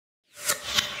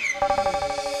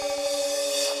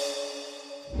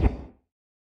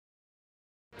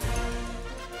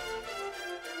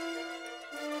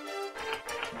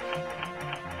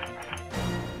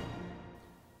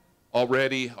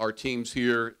Already, our teams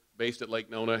here based at Lake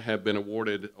Nona have been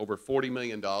awarded over $40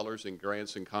 million in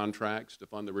grants and contracts to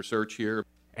fund the research here.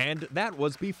 And that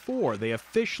was before they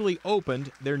officially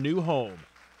opened their new home.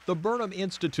 The Burnham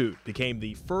Institute became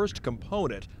the first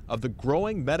component of the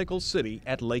growing medical city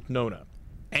at Lake Nona.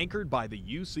 Anchored by the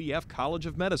UCF College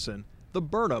of Medicine, the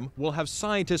Burnham will have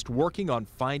scientists working on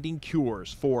finding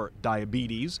cures for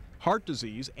diabetes, heart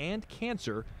disease, and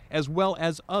cancer, as well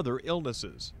as other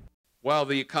illnesses. While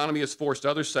the economy has forced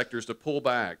other sectors to pull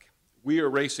back, we are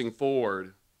racing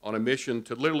forward on a mission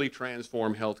to literally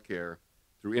transform healthcare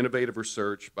through innovative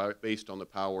research based on the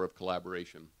power of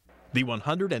collaboration. The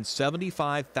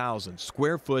 175,000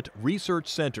 square foot research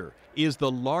center is the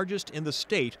largest in the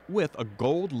state with a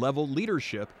gold level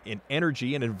leadership in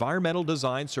energy and environmental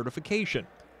design certification.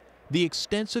 The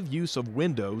extensive use of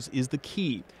windows is the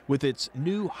key, with its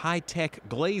new high-tech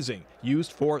glazing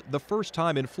used for the first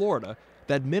time in Florida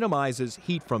that minimizes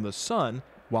heat from the sun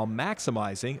while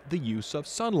maximizing the use of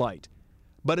sunlight.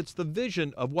 But it's the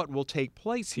vision of what will take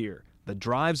place here that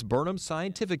drives Burnham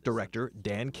Scientific Director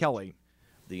Dan Kelly.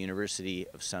 The University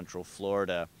of Central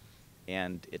Florida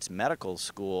and its medical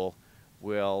school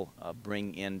will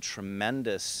bring in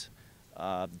tremendous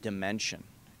dimension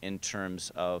in terms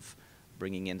of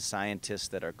bringing in scientists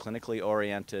that are clinically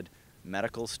oriented,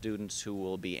 medical students who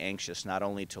will be anxious not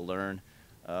only to learn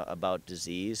about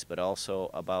disease, but also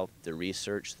about the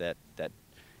research that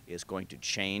is going to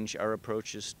change our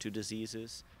approaches to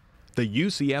diseases. The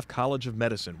UCF College of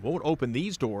Medicine won't open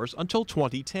these doors until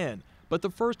 2010, but the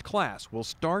first class will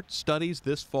start studies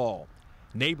this fall.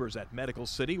 Neighbors at Medical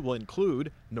City will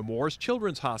include Nemours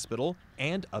Children's Hospital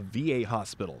and a VA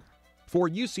hospital. For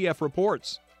UCF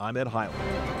Reports, I'm Ed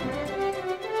Highland.